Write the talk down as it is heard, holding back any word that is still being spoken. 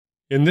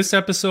In this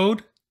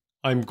episode,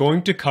 I'm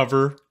going to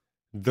cover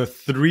the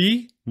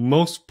 3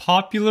 most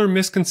popular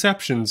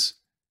misconceptions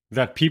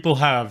that people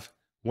have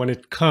when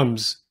it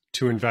comes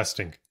to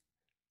investing.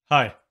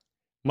 Hi,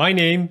 my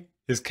name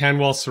is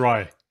Kanwal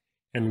Sarai,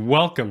 and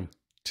welcome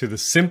to the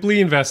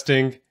Simply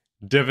Investing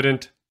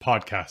Dividend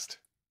Podcast.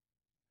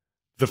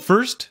 The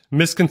first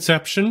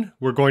misconception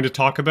we're going to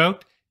talk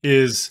about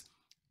is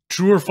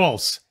true or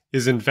false.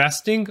 Is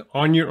investing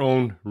on your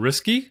own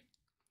risky?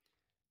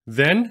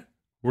 Then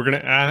we're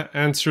going to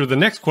answer the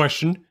next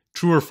question,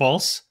 true or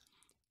false.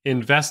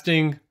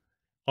 Investing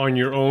on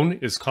your own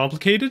is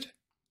complicated.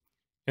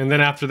 And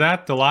then after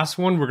that, the last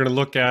one, we're going to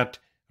look at,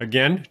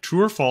 again,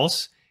 true or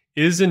false.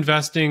 Is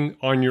investing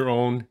on your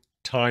own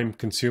time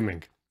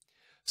consuming?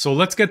 So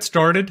let's get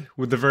started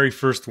with the very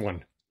first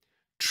one.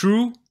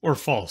 True or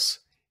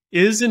false?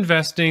 Is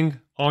investing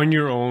on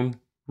your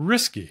own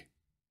risky?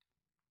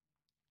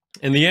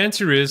 And the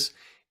answer is,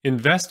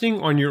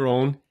 investing on your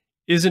own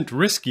isn't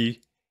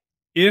risky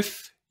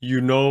if you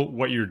know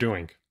what you're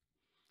doing.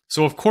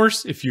 So of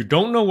course, if you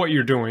don't know what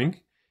you're doing,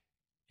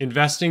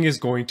 investing is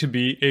going to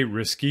be a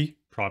risky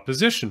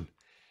proposition.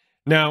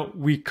 Now,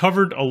 we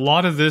covered a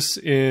lot of this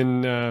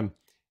in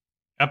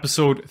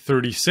episode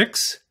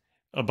 36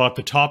 about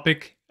the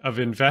topic of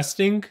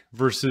investing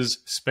versus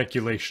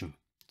speculation.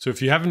 So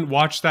if you haven't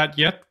watched that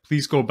yet,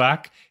 please go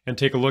back and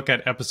take a look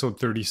at episode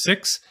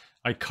 36.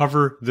 I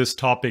cover this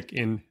topic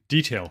in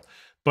detail,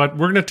 but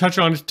we're going to touch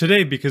on it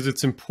today because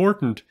it's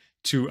important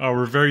to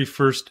our very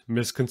first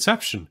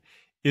misconception.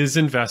 Is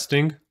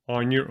investing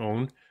on your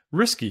own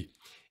risky?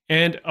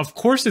 And of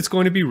course, it's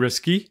going to be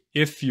risky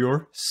if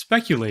you're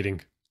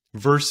speculating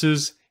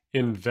versus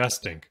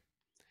investing.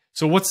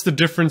 So what's the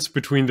difference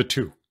between the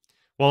two?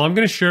 Well, I'm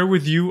going to share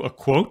with you a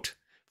quote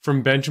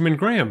from Benjamin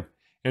Graham.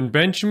 And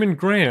Benjamin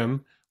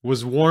Graham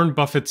was Warren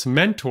Buffett's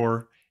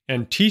mentor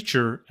and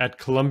teacher at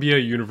Columbia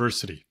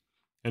University.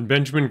 And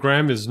Benjamin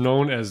Graham is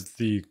known as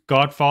the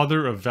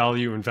godfather of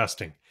value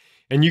investing.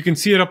 And you can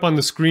see it up on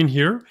the screen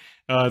here,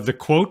 the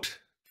quote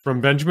from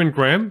Benjamin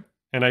Graham,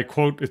 and I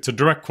quote, it's a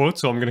direct quote,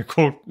 so I'm going to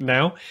quote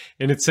now,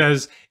 and it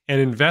says, "An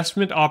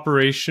investment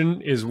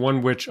operation is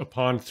one which,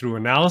 upon through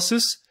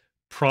analysis,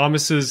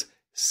 promises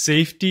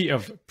safety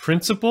of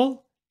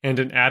principal and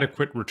an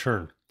adequate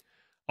return.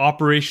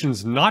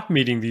 Operations not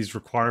meeting these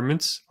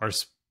requirements are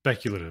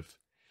speculative."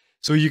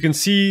 So you can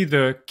see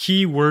the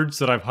key words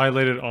that I've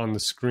highlighted on the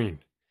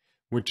screen,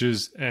 which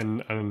is,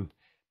 the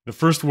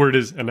first word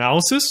is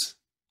analysis,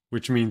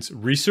 which means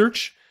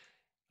research.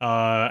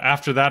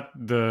 After that,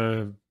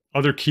 the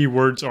other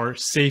keywords are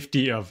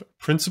safety of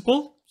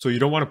principal. So you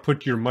don't want to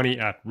put your money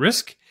at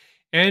risk.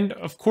 And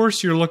of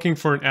course, you're looking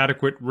for an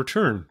adequate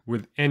return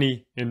with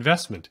any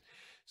investment.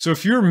 So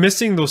if you're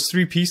missing those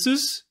 3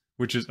 pieces,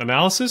 which is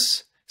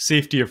analysis,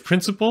 safety of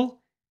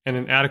principal, and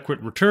an adequate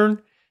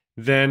return,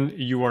 then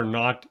you are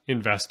not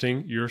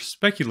investing, you're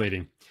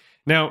speculating.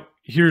 Now,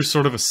 here's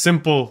sort of a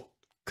simple,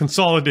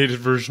 consolidated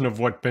version of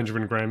what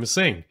Benjamin Graham is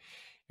saying.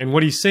 And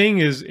what he's saying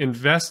is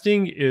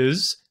investing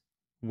is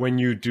when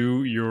you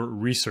do your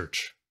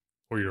research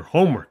or your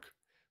homework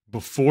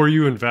before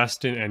you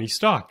invest in any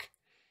stock.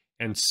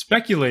 And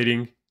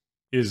speculating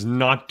is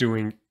not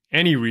doing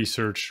any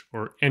research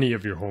or any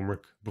of your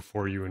homework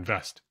before you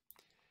invest.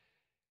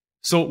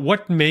 So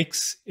what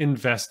makes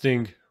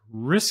investing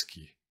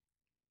risky?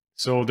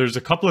 So there's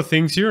a couple of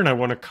things here, and I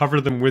want to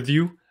cover them with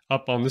you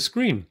up on the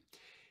screen.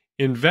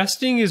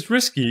 Investing is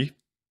risky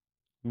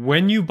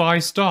when you buy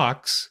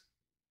stocks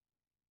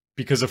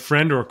because a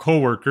friend or a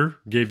coworker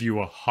gave you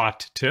a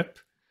hot tip,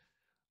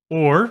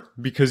 or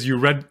because you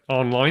read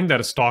online that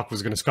a stock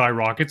was going to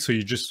skyrocket, so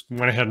you just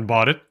went ahead and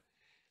bought it.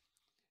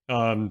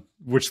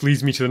 Which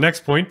leads me to the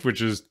next point,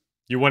 which is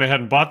you went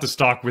ahead and bought the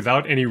stock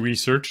without any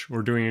research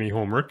or doing any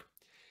homework.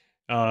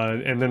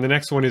 And then the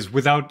next one is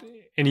without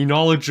any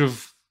knowledge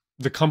of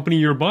the company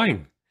you're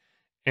buying.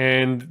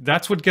 And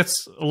that's what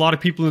gets a lot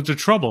of people into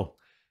trouble.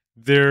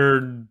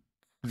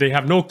 They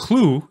have no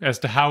clue as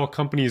to how a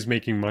company is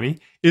making money.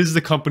 Is the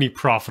company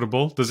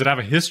profitable? Does it have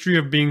a history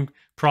of being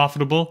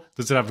profitable?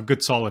 Does it have a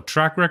good solid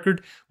track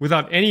record?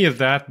 Without any of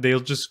that, they'll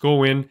just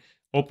go in,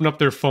 open up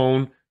their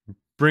phone,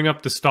 bring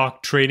up the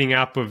stock trading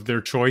app of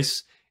their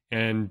choice,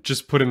 and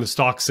just put in the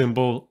stock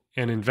symbol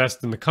and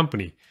invest in the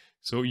company.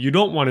 So you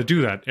don't want to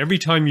do that. Every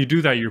time you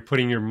do that, you're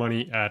putting your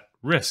money at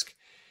risk.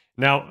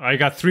 Now, I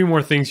got 3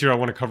 more things here I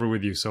want to cover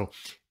with you. So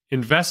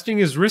investing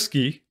is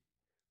risky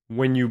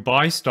when you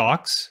buy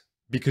stocks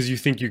because you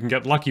think you can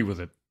get lucky with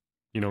it.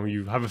 You know,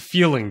 you have a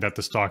feeling that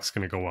the stock's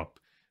going to go up,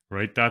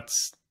 right?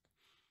 That's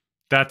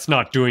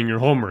not doing your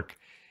homework.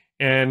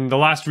 And the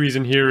last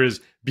reason here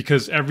is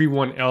because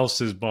everyone else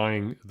is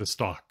buying the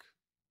stock.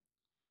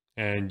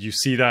 And you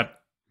see that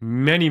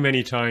many,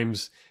 many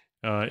times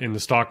in the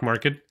stock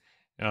market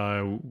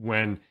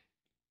when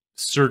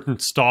certain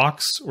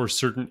stocks or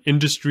certain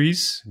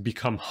industries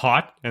become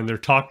hot and they're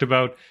talked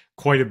about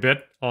quite a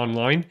bit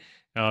online.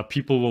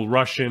 People will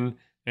rush in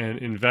and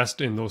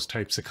invest in those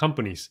types of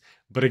companies.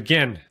 But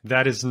again,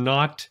 that is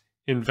not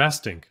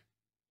investing.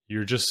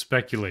 You're just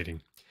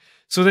speculating.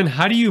 So then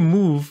how do you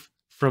move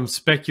from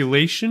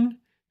speculation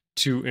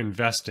to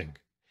investing.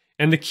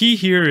 And the key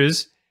here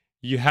is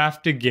you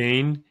have to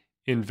gain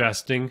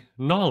investing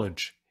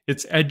knowledge.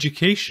 It's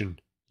education.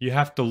 You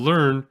have to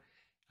learn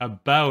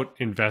about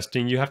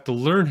investing. You have to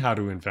learn how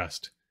to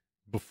invest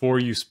before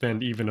you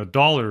spend even a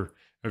dollar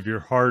of your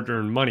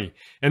hard-earned money.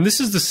 And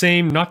this is the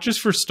same not just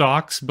for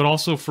stocks, but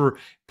also for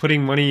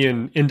putting money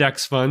in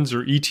index funds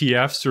or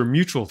ETFs or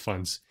mutual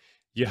funds.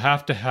 You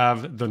have to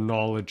have the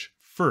knowledge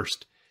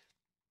first.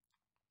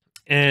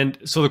 And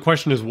so the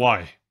question is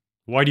why?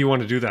 Why do you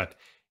want to do that?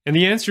 And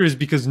the answer is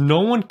because no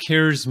one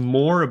cares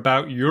more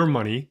about your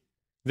money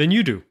than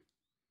you do.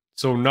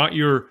 So not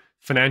your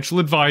financial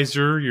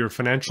advisor, your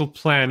financial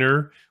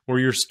planner, or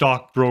your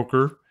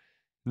stockbroker.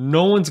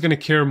 No one's going to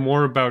care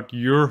more about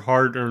your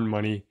hard-earned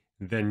money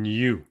than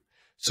you.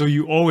 So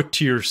you owe it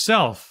to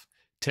yourself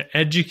to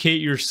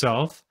educate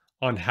yourself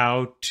on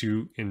how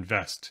to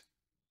invest.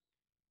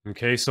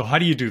 Okay, so how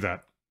do you do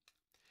that?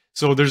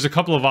 So there's a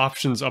couple of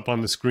options up on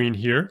the screen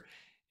here,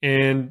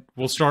 and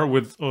we'll start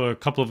with a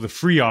couple of the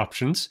free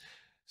options.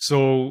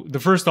 So the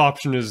first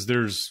option is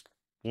there's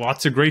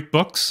lots of great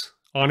books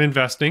on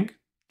investing.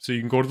 So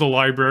you can go to the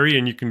library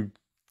and you can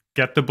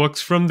get the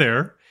books from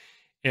there.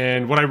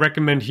 And what I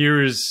recommend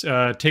here is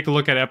take a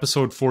look at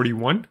episode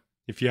 41.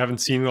 If you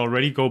haven't seen it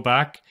already, go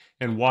back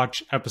and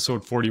watch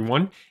episode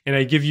 41. And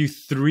I give you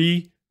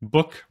 3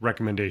 book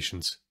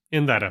recommendations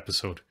in that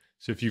episode.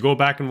 So if you go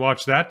back and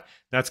watch that,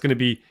 that's going to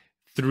be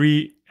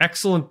 3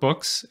 excellent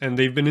books, and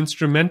they've been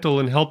instrumental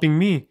in helping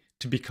me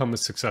to become a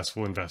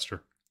successful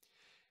investor.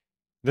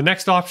 The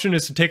next option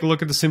is to take a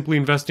look at the Simply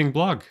Investing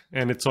blog,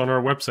 and it's on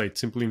our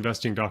website,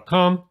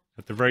 simplyinvesting.com.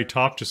 At the very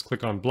top, just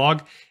click on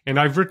blog, and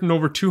I've written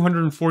over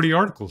 240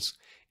 articles,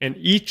 and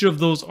each of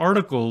those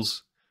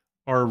articles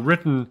are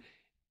written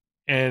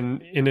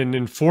and in an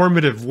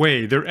informative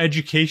way. They're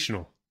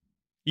educational.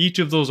 Each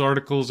of those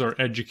articles are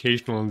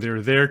educational, and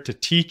they're there to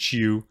teach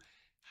you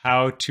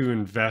how to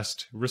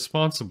invest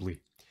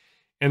responsibly.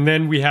 And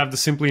then we have the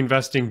Simply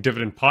Investing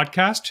Dividend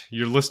Podcast.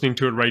 You're listening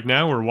to it right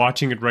now or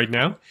watching it right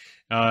now.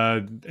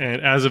 And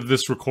as of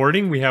this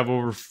recording, we have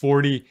over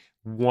 40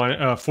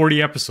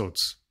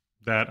 episodes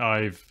that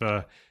I've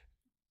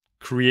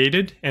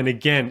created. And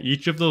again,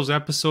 each of those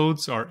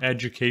episodes are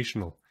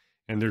educational,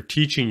 and they're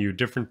teaching you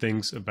different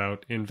things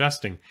about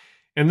investing.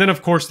 And then,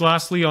 of course,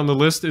 lastly on the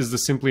list is the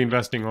Simply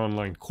Investing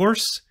online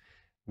course,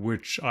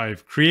 which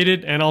I've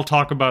created, and I'll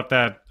talk about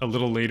that a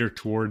little later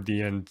towards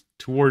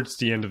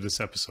the end of this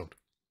episode.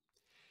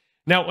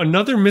 Now,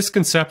 another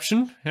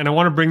misconception, and I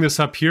want to bring this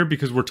up here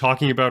because we're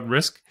talking about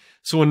risk.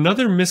 So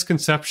another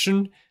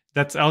misconception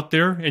that's out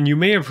there, and you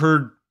may have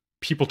heard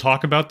people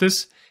talk about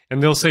this,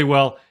 and they'll say,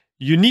 well,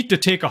 you need to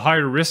take a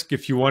higher risk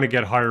if you want to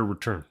get higher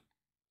return.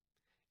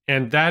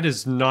 And that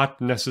is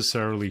not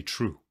necessarily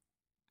true.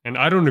 And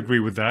I don't agree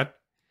with that.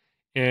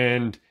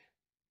 And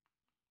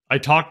I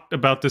talked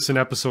about this in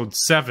episode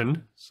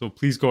 7, so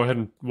please go ahead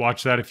and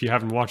watch that if you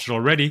haven't watched it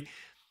already.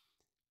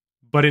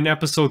 But in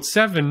episode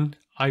 7,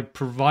 I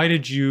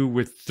provided you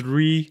with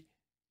 3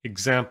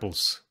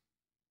 examples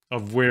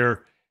of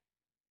where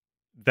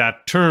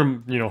that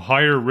term,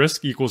 higher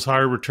risk equals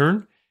higher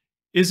return,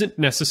 isn't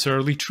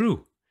necessarily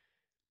true.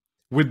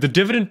 With the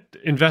dividend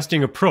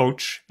investing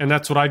approach, and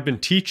that's what I've been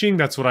teaching,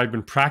 that's what I've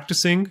been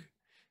practicing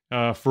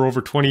for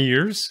over 20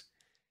 years,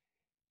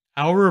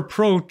 our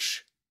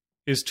approach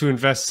is to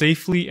invest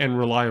safely and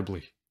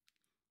reliably.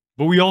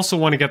 But we also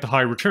want to get the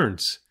high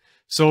returns.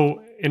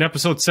 So in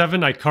episode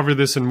 7, I cover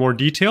this in more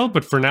detail,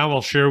 but for now,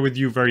 I'll share with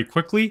you very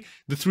quickly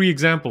the 3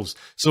 examples.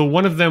 So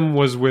one of them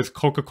was with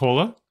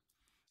Coca-Cola,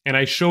 and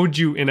I showed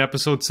you in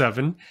episode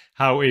 7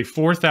 how a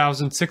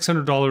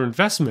 $4,600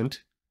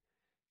 investment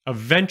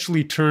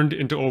eventually turned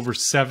into over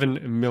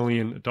 $7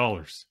 million.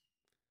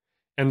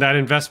 And that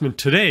investment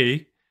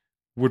today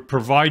would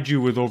provide you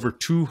with over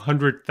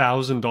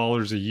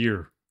 $200,000 a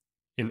year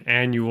in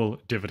annual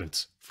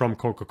dividends from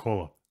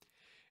Coca-Cola.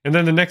 And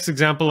then the next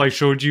example I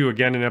showed you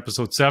again in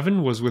episode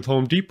 7 was with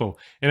Home Depot.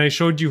 And I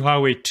showed you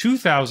how a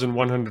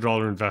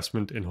 $2,100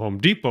 investment in Home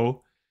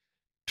Depot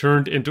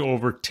turned into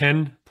over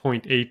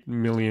 $10.8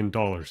 million.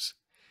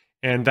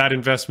 And that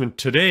investment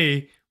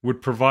today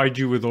would provide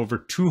you with over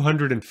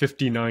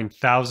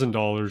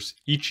 $259,000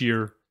 each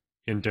year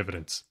in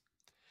dividends.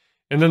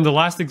 And then the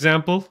last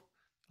example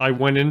I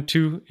went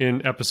into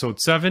in episode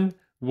 7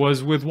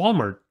 was with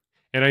Walmart.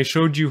 And I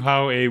showed you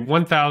how a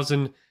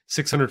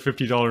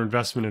 $1,650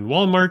 investment in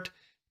Walmart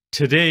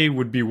today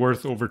would be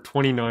worth over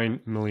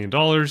 $29 million.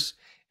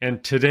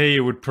 And today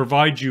it would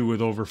provide you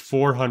with over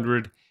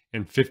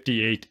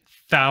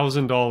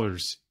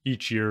 $458,000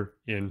 each year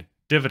in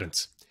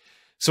dividends.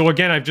 So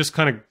again, I've just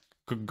kind of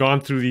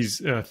gone through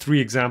these 3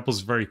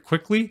 examples very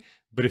quickly.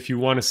 But if you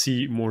want to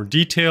see more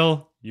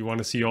detail, you want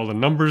to see all the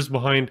numbers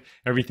behind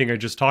everything I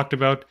just talked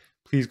about,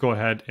 please go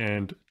ahead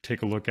and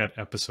take a look at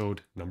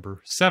episode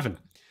number 7.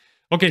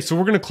 Okay, so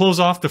we're going to close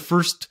off the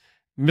first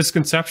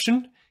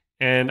misconception.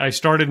 And I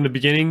started in the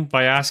beginning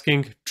by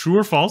asking, true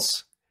or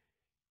false,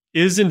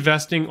 is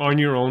investing on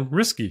your own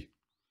risky?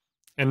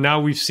 And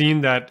now we've seen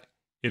that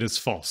it is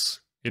false.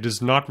 It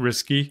is not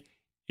risky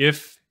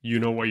if you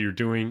know what you're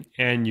doing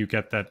and you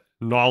get that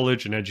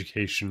knowledge and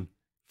education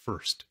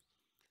first.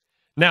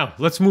 Now,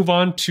 let's move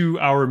on to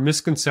our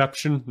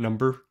misconception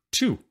number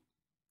 2.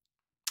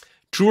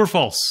 True or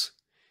false?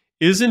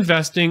 Is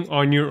investing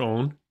on your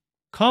own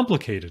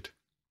complicated?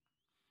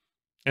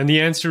 And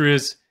the answer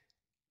is,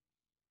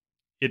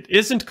 it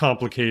isn't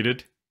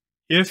complicated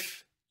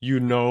if you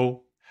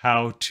know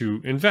how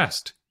to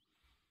invest.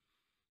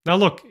 Now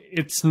look,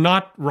 it's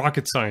not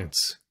rocket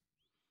science.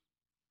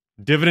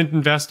 Dividend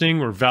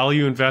investing or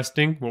value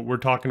investing, what we're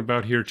talking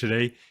about here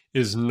today,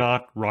 is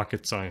not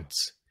rocket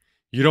science.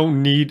 You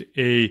don't need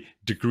a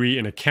degree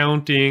in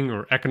accounting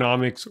or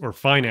economics or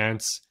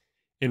finance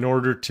in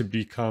order to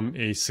become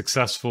a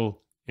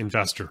successful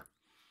investor.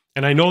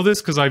 And I know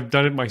this because I've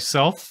done it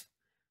myself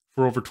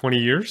for over 20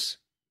 years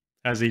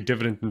as a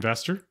dividend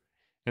investor,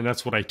 and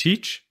that's what I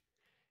teach.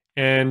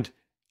 And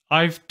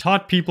I've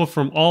taught people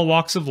from all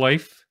walks of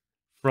life,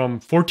 from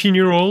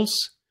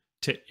 14-year-olds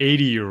to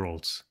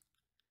 80-year-olds,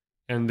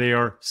 and they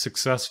are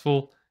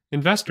successful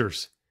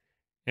investors.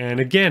 And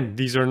again,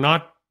 these are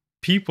not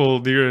people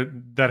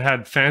that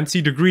had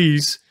fancy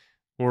degrees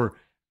or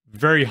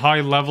very high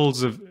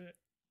levels of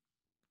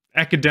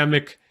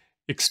academic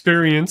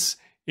experience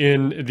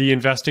in the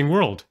investing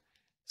world.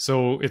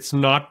 So it's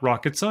not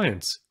rocket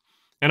science.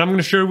 And I'm going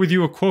to share with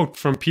you a quote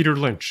from Peter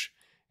Lynch.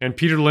 And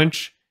Peter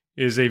Lynch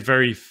is a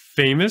very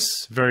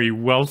famous, very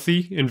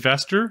wealthy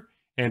investor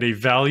and a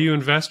value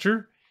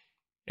investor.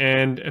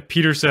 And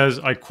Peter says,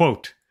 I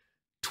quote,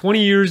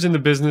 20 years in the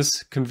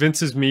business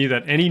convinces me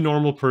that any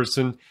normal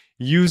person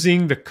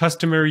using the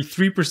customary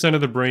 3%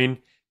 of the brain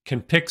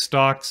can pick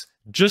stocks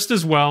just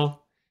as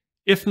well,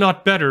 if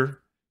not better,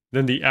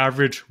 than the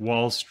average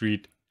Wall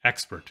Street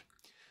expert.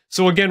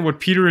 So again, what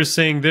Peter is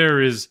saying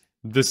there is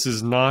this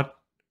is not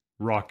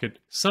rocket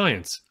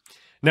science.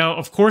 Now,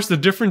 of course, the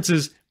difference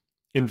is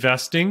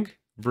investing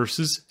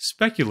versus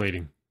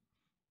speculating,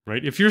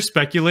 right? If you're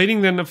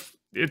speculating, then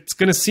it's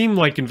going to seem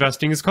like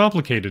investing is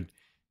complicated,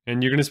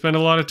 and you're going to spend a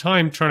lot of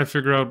time trying to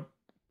figure out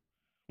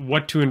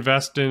what to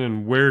invest in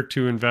and where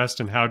to invest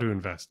and how to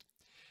invest.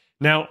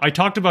 Now, I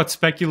talked about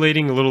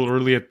speculating a little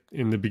early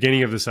in the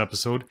beginning of this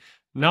episode.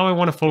 Now I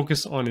want to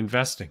focus on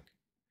investing.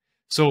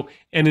 So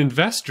an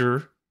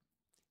investor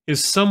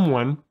is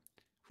someone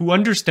who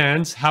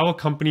understands how a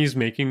company is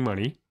making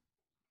money.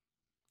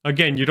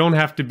 Again, you don't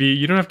have to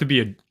be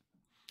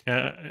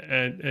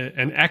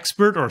an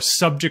expert or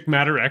subject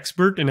matter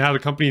expert in how the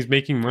company is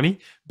making money,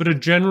 but a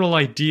general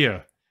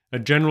idea, a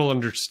general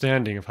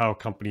understanding of how a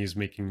company is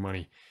making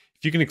money.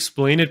 If you can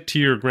explain it to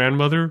your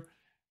grandmother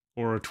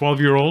or a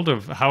 12-year-old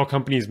of how a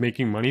company is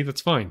making money,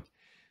 that's fine.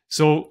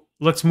 So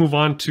let's move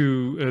on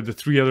to the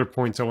 3 other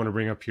points I want to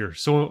bring up here.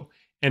 So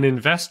an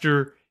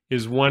investor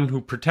is one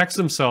who protects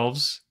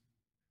themselves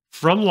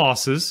from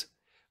losses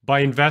by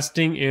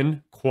investing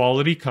in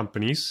quality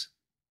companies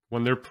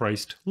when they're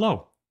priced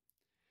low.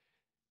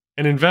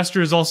 An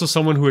investor is also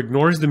someone who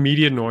ignores the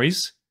media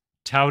noise,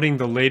 touting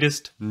the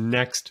latest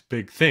next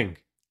big thing.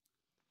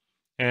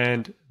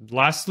 And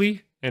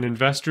lastly, an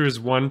investor is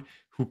one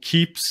who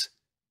keeps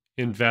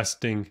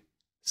investing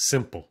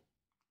simple.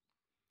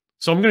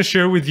 So I'm going to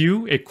share with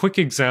you a quick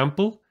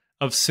example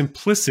of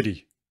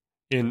simplicity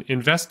in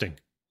investing.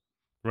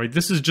 Right?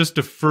 This is just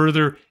to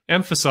further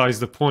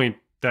emphasize the point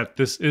that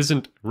this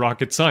isn't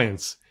rocket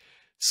science.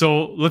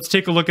 So let's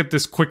take a look at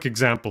this quick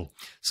example.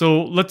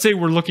 So let's say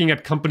we're looking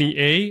at company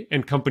A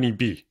and company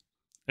B,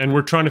 and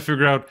we're trying to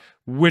figure out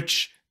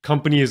which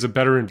company is a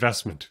better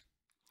investment.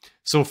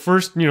 So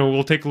first,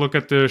 we'll take a look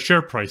at the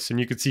share price, and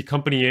you can see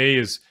company A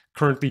is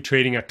currently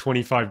trading at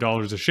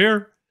 $25 a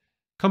share.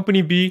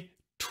 Company B,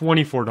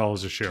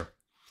 $24 a share.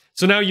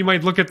 So now you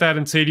might look at that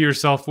and say to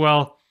yourself,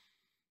 well,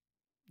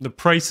 the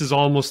price is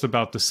almost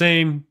about the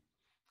same.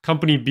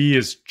 Company B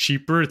is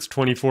cheaper. It's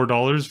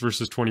 $24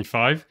 versus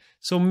 $25.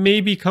 So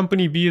maybe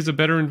company B is a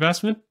better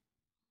investment?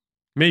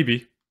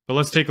 Maybe. But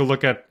let's take a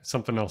look at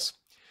something else.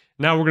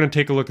 Now we're going to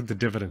take a look at the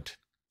dividend.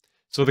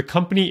 So the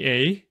company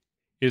A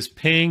is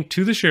paying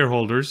to the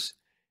shareholders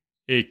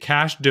a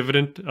cash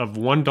dividend of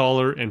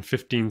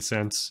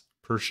 $1.15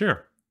 per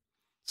share.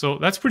 So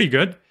that's pretty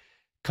good.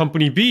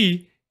 Company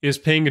B is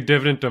paying a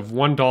dividend of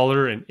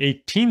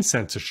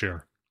 $1.18 a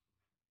share.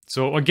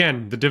 So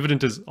again, the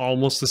dividend is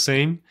almost the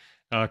same.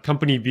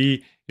 Company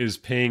B is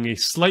paying a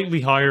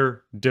slightly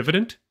higher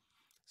dividend.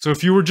 So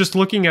if you were just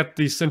looking at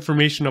this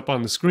information up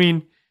on the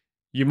screen,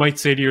 you might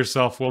say to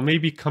yourself, well,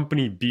 maybe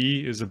company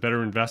B is a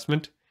better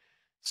investment.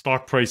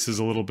 Stock price is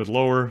a little bit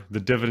lower. The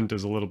dividend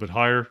is a little bit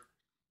higher.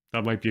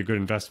 That might be a good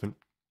investment.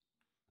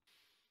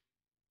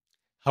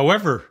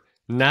 However,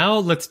 now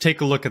let's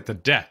take a look at the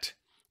debt.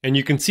 And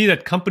you can see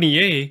that company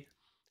A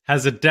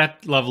has a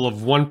debt level of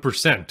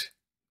 1%.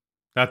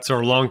 That's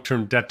our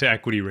long-term debt to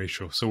equity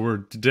ratio. So our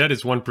debt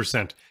is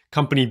 1%.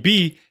 Company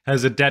B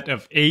has a debt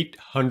of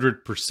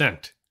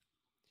 800%.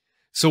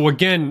 So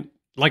again,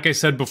 like I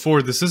said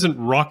before, this isn't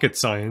rocket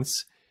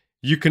science.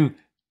 You can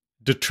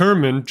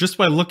determine just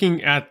by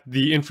looking at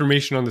the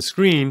information on the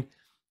screen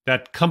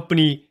that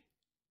company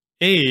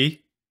A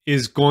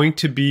is going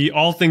to be,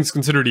 all things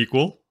considered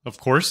equal, of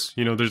course,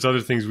 there's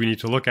other things we need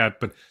to look at,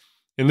 but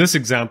in this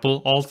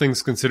example, all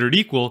things considered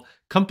equal,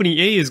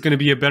 company A is going to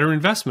be a better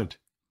investment.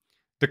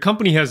 The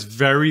company has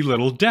very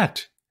little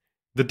debt.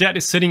 The debt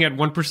is sitting at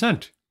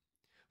 1%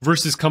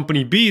 versus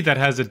company B that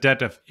has a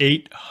debt of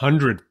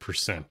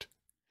 800%.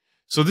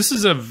 So this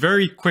is a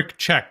very quick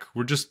check.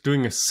 We're just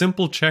doing a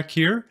simple check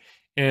here,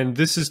 and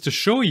this is to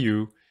show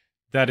you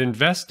that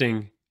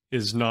investing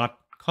is not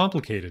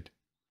complicated.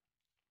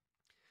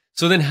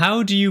 So then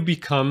how do you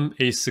become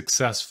a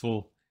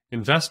successful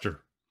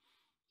investor?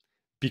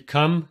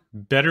 Become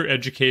better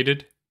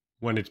educated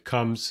when it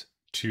comes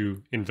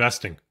to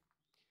investing.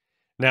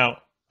 Now,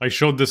 I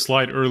showed this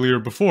slide earlier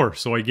before,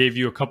 so I gave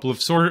you a couple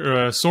of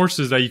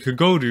sources that you could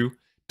go to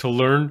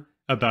learn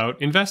about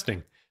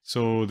investing.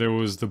 So there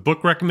was the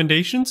book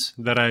recommendations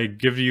that I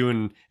give you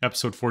in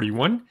episode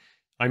 41.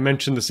 I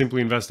mentioned the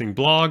Simply Investing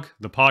blog,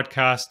 the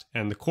podcast,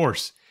 and the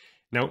course.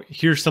 Now,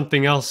 here's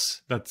something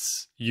else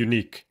that's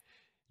unique.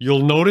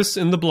 You'll notice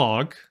in the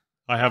blog,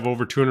 I have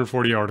over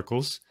 240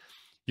 articles.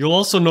 You'll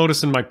also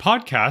notice in my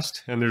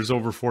podcast, and there's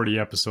over 40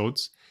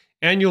 episodes,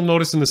 and you'll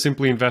notice in the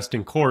Simply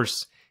Investing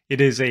course, it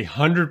is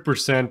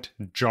 100%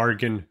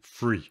 jargon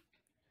free.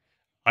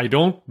 I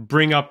don't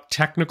bring up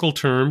technical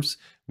terms.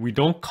 We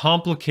don't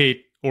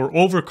complicate or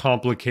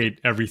overcomplicate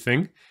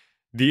everything.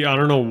 I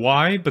don't know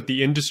why, but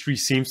the industry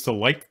seems to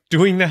like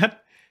doing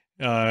that,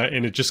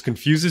 and it just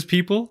confuses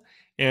people.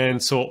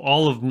 And so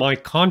all of my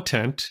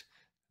content,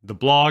 the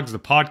blogs, the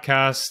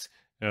podcast,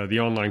 the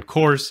online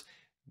course,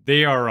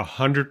 they are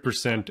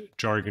 100%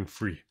 jargon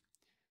free.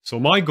 So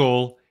my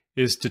goal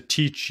is to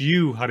teach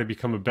you how to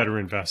become a better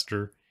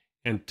investor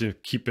and to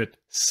keep it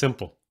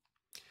simple.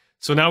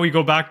 So now we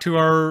go back to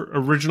our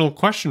original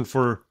question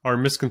for our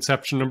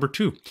misconception number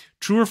 2.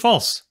 True or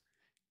false?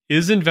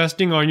 Is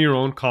investing on your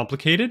own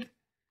complicated?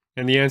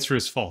 And the answer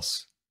is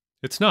false.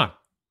 It's not,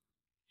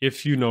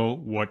 if you know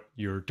what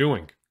you're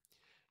doing.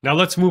 Now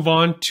let's move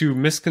on to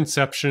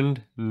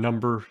misconception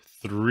number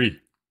 3.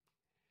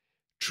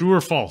 True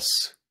or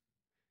false?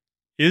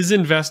 Is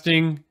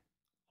investing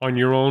on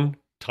your own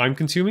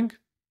time-consuming?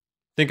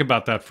 Think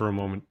about that for a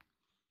moment.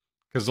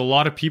 Because a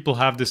lot of people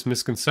have this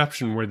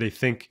misconception where they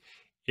think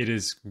it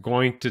is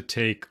going to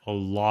take a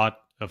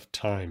lot of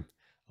time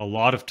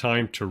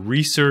to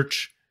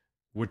research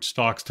which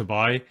stocks to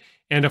buy.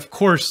 And of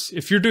course,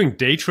 if you're doing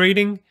day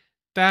trading,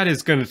 that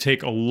is going to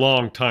take a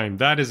long time.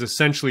 That is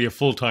essentially a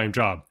full-time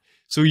job.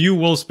 So you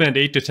will spend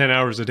 8 to 10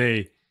 hours a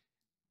day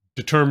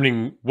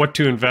determining what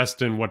to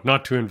invest in, what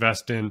not to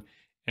invest in,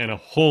 and a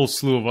whole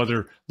slew of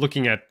other,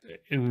 looking at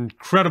an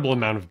incredible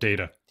amount of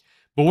data.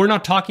 But we're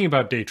not talking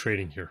about day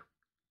trading here.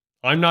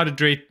 I'm not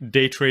a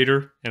day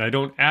trader, and I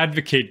don't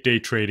advocate day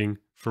trading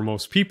for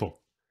most people.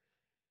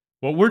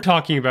 What we're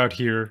talking about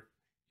here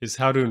is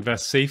how to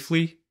invest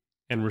safely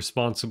and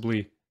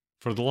responsibly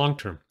for the long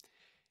term.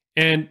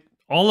 And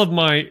all of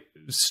my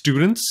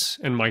students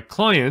and my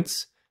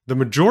clients, the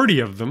majority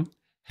of them,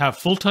 have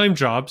full-time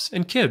jobs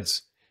and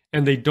kids,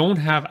 and they don't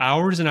have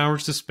hours and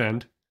hours to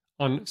spend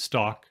on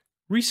stock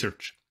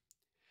research.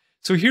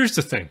 So here's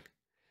the thing.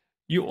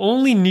 You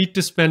only need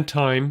to spend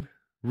time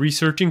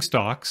researching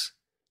stocks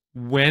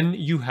when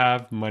you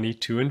have money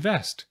to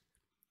invest.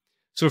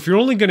 So if you're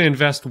only going to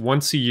invest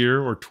once a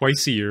year or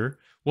twice a year,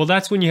 well,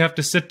 that's when you have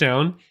to sit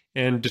down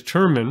and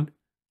determine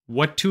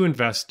what to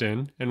invest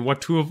in and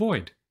what to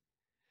avoid.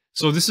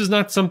 So this is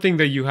not something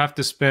that you have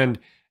to spend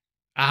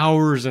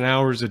hours and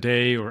hours a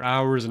day or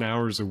hours and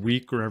hours a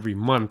week or every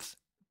month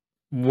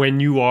when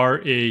you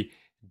are a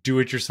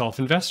do-it-yourself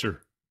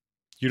investor.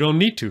 You don't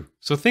need to.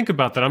 So think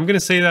about that. I'm going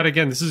to say that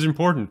again. This is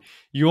important.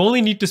 You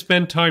only need to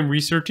spend time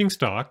researching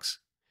stocks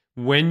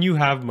when you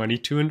have money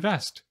to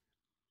invest.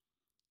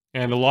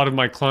 And a lot of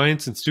my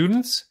clients and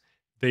students,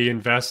 they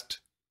invest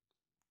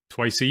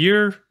twice a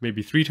year,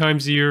 maybe 3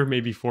 times a year,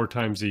 maybe 4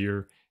 times a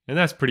year. And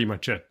that's pretty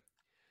much it.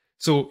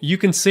 So you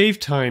can save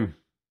time,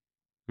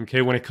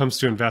 okay, when it comes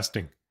to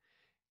investing.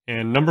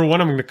 And number one,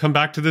 I'm going to come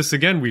back to this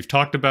again. We've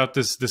talked about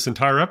this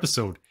entire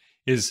episode,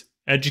 is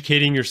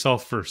educating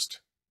yourself first.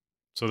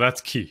 So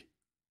that's key.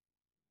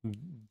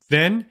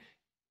 Then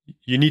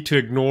you need to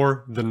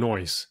ignore the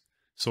noise.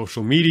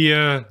 Social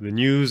media, the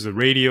news, the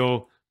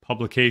radio,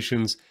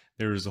 publications,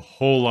 there's a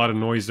whole lot of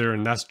noise there,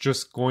 and that's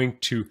just going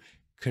to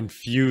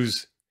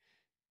confuse.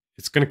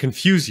 It's going to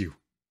confuse you,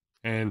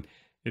 and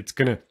it's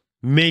going to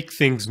make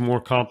things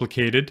more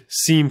complicated,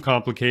 seem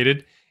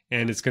complicated,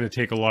 and it's going to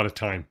take a lot of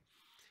time.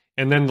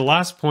 And then the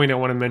last point I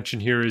want to mention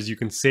here is you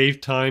can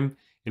save time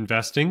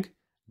investing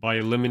by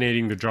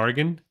eliminating the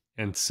jargon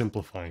and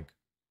simplifying.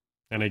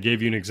 And I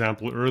gave you an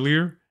example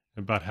earlier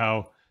about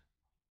how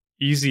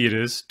easy it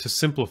is to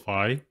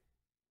simplify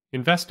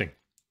investing.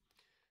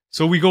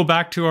 So we go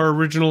back to our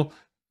original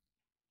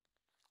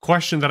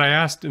question that I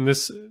asked in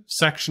this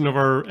section of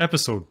our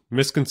episode,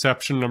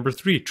 misconception number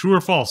 3, true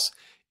or false?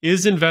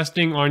 Is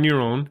investing on your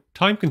own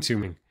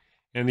time-consuming?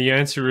 And the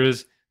answer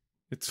is,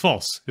 it's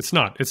false. It's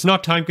not. It's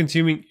not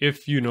time-consuming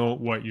if you know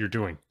what you're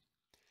doing.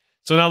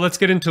 So now let's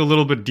get into a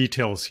little bit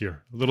details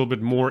here, a little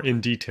bit more in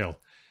detail.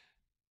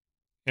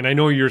 And I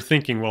know you're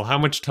thinking, well, how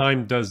much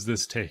time does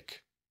this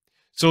take?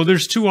 So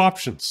there's two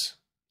options.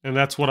 And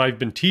that's what I've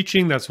been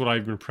teaching. That's what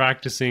I've been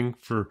practicing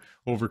for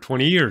over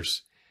 20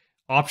 years.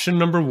 Option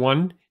number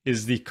one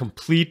is the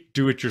complete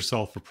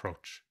do-it-yourself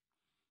approach.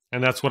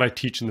 And that's what I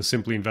teach in the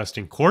Simply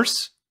Investing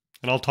course.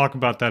 And I'll talk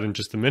about that in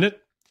just a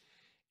minute.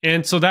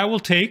 And so that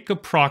will take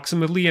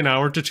approximately an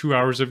hour to 2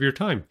 hours of your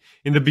time.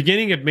 In the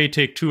beginning, it may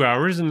take 2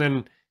 hours. And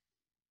then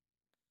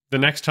the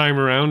next time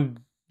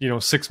around,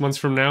 6 months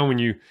from now, when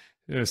you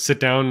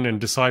sit down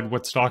and decide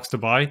what stocks to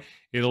buy,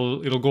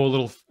 it'll go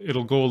a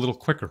little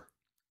quicker.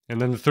 And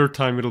then the third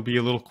time, it'll be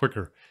a little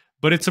quicker.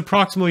 But it's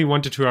approximately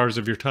 1 to 2 hours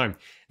of your time.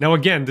 Now,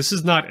 again, this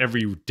is not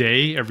every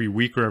day, every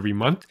week, or every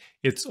month.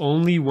 It's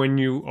only when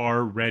you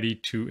are ready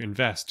to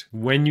invest,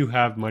 when you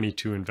have money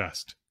to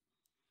invest.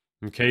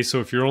 Okay, so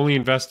if you're only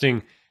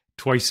investing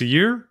twice a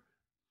year,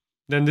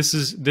 then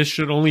this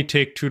should only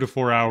take 2 to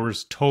 4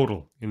 hours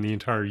total in the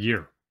entire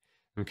year.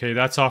 Okay,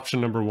 that's option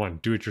number one,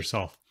 do it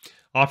yourself.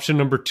 Option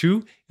number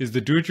two is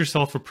the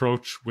do-it-yourself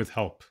approach with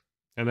help.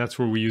 And that's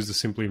where we use the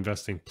Simply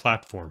Investing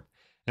platform.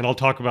 And I'll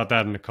talk about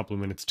that in a couple of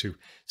minutes too.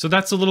 So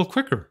that's a little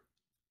quicker.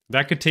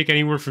 That could take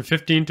anywhere from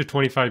 15 to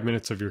 25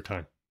 minutes of your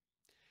time.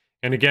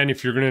 And again,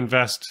 if you're going to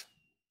invest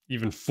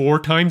even 4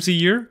 times a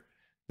year,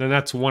 then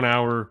that's 1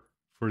 hour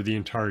for the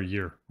entire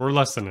year, or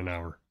less than an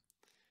hour.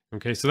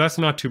 Okay, so that's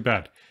not too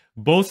bad.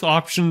 Both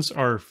options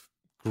are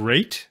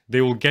great.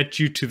 They will get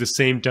you to the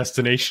same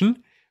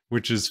destination,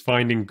 which is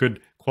finding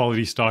good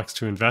quality stocks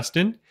to invest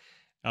in.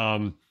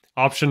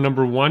 Option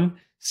number one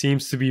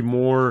seems to be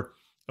more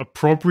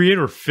appropriate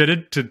or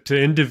fitted to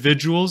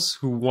individuals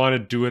who want to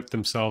do it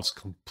themselves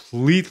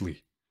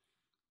completely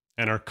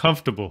and are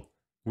comfortable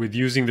with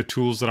using the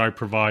tools that I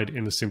provide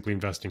in the Simply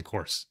Investing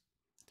course.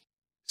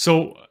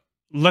 So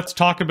let's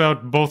talk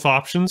about both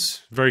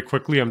options very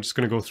quickly. I'm just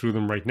going to go through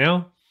them right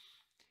now.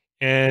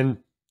 And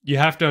you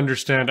have to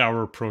understand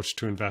our approach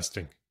to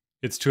investing.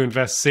 It's to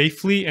invest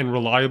safely and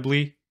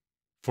reliably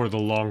for the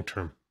long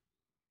term.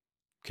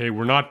 Okay,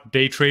 we're not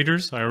day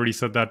traders. I already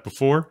said that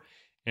before.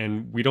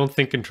 And we don't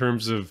think in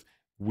terms of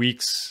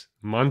weeks,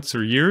 months,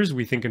 or years.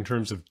 We think in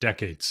terms of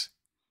decades.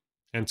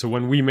 And so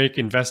when we make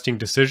investing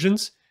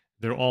decisions,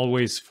 they're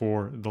always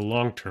for the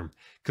long term,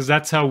 because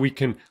that's how we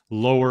can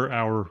lower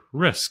our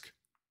risk.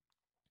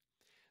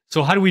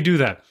 So how do we do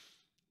that?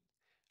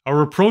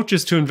 Our approach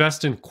is to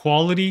invest in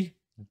quality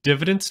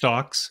dividend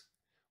stocks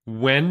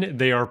when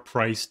they are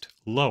priced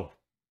low.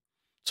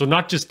 So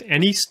not just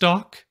any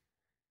stock,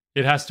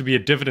 it has to be a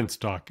dividend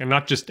stock. And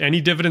not just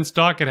any dividend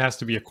stock, it has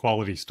to be a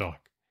quality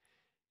stock.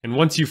 And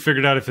once you've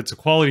figured out if it's a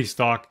quality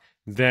stock,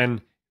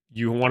 then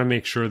you want to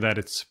make sure that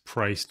it's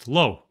priced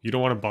low. You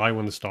don't want to buy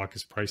when the stock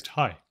is priced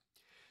high.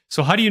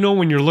 So how do you know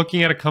when you're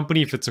looking at a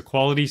company if it's a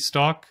quality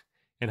stock?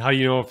 And how do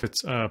you know if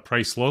it's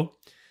priced low?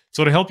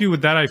 So to help you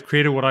with that, I've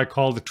created what I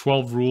call the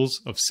 12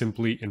 rules of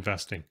Simply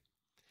Investing.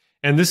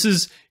 And this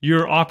is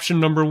your option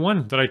number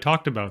one that I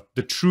talked about,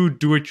 the true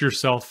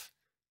do-it-yourself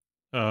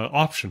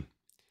option.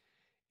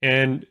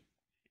 And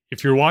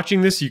if you're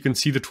watching this, you can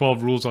see the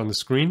 12 rules on the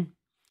screen.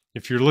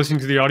 If you're listening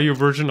to the audio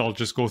version, I'll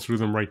just go through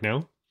them right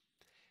now.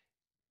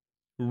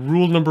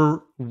 Rule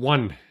number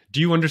one, do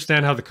you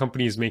understand how the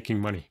company is making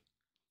money?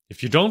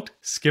 If you don't,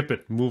 skip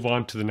it, move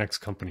on to the next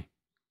company.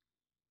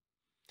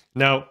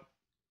 Now,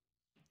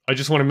 I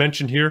just want to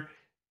mention here,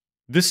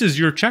 this is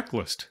your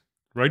checklist,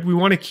 right? We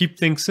want to keep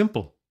things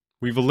simple.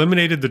 We've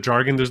eliminated the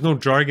jargon. There's no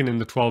jargon in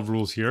the 12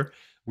 rules here.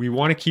 We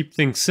want to keep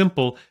things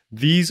simple.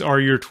 These are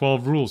your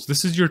 12 rules.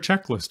 This is your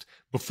checklist.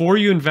 Before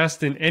you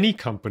invest in any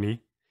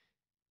company,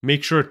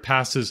 make sure it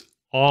passes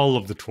all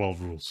of the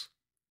 12 rules.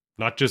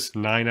 Not just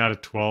 9 out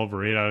of 12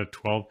 or 8 out of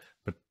 12,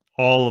 but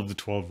all of the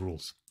 12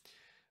 rules.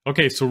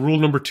 Okay, so rule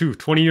number 2,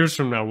 20 years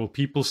from now, will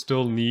people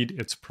still need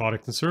its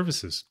product and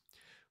services?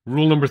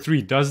 Rule number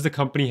 3, does the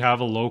company have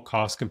a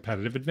low-cost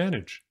competitive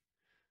advantage?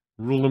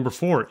 Rule number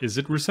 4, is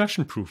it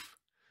recession-proof?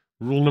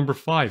 Rule number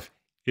 5,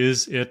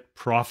 is it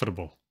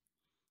profitable?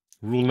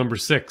 Rule number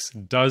 6,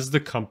 does the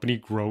company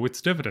grow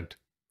its dividend?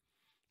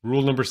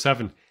 Rule number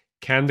 7,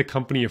 can the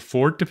company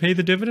afford to pay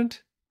the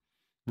dividend?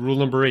 Rule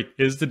number 8,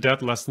 is the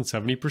debt less than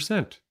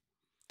 70%?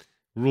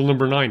 Rule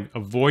number 9,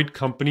 avoid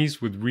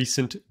companies with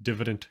recent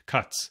dividend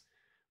cuts.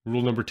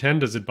 Rule number 10,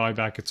 does it buy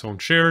back its own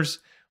shares?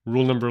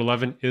 Rule number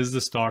 11, is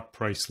the stock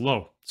price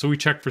low? So we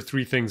check for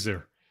 3 things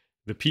there.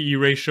 The PE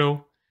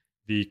ratio,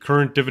 the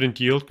current dividend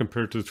yield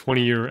compared to the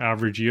 20-year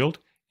average yield,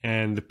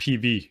 and the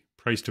PB,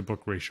 price to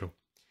book ratio.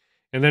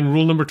 And then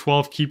rule number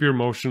 12, keep your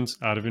emotions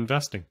out of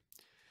investing.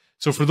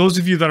 So for those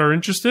of you that are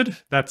interested,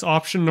 that's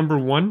option number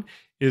 1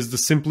 is the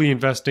Simply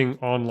Investing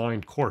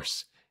online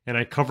course. And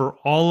I cover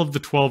all of the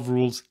 12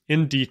 rules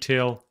in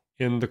detail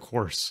in the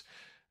course.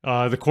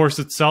 The course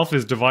itself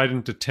is divided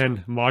into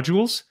 10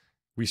 modules.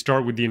 We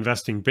start with the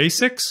investing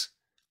basics,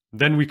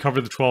 then we cover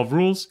the 12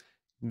 rules,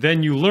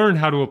 then you learn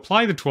how to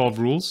apply the 12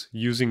 rules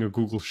using a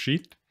Google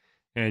Sheet,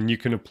 and you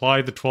can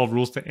apply the 12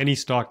 rules to any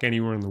stock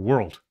anywhere in the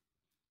world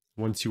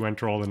once you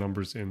enter all the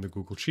numbers in the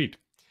Google Sheet.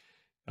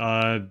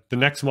 The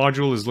next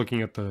module is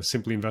looking at the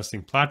Simply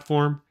Investing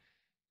platform,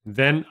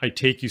 Then I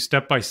take you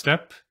step by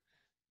step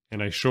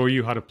and I show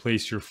you how to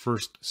place your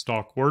first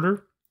stock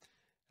order.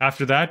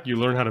 After that, you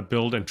learn how to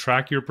build and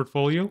track your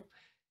portfolio.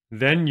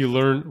 Then you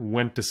learn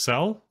when to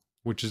sell,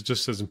 which is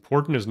just as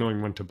important as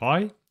knowing when to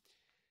buy.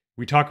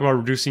 We talk about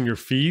reducing your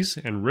fees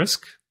and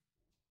risk.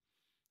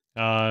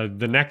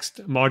 The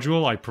next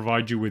module, I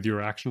provide you with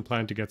your action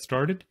plan to get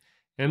started.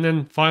 And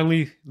then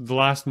finally, the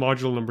last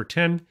module, number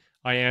 10,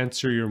 I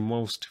answer your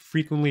most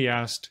frequently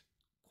asked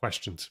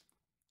questions.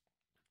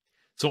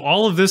 So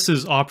all of this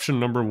is option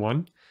number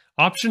 1.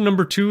 Option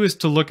number 2 is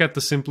to look at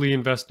the Simply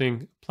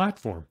Investing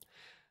platform.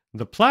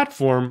 The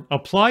platform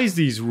applies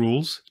these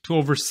rules to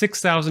over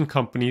 6,000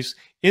 companies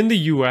in the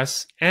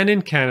US and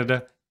in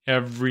Canada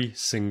every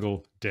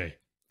single day.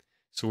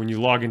 So when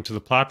you log into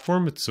the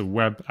platform, it's a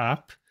web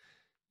app.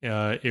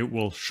 It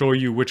will show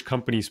you which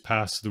companies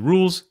pass the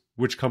rules,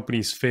 which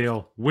companies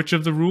fail which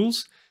of the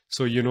rules,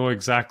 so you know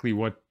exactly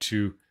what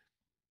to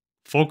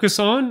focus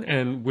on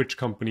and which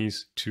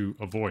companies to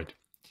avoid.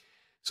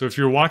 So if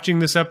you're watching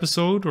this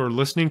episode or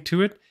listening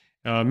to it,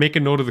 make a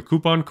note of the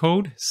coupon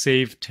code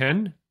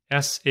SAVE10,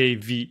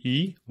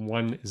 SAVE10.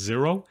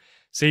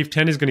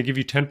 SAVE10 is going to give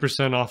you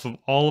 10% off of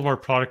all of our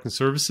product and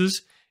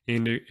services.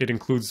 And it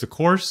includes the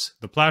course,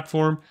 the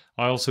platform.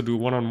 I also do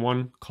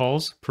one-on-one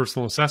calls,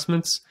 personal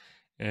assessments,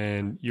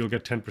 and you'll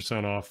get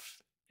 10% off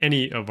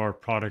any of our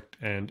product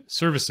and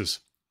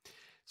services.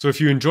 So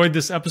if you enjoyed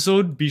this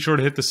episode, be sure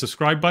to hit the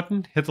subscribe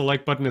button, hit the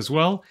like button as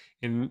well.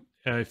 And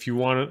if you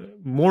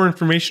want more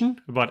information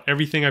about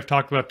everything I've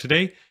talked about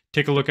today,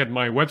 take a look at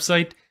my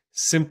website,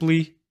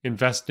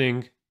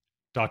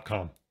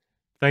 simplyinvesting.com.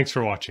 Thanks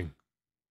for watching.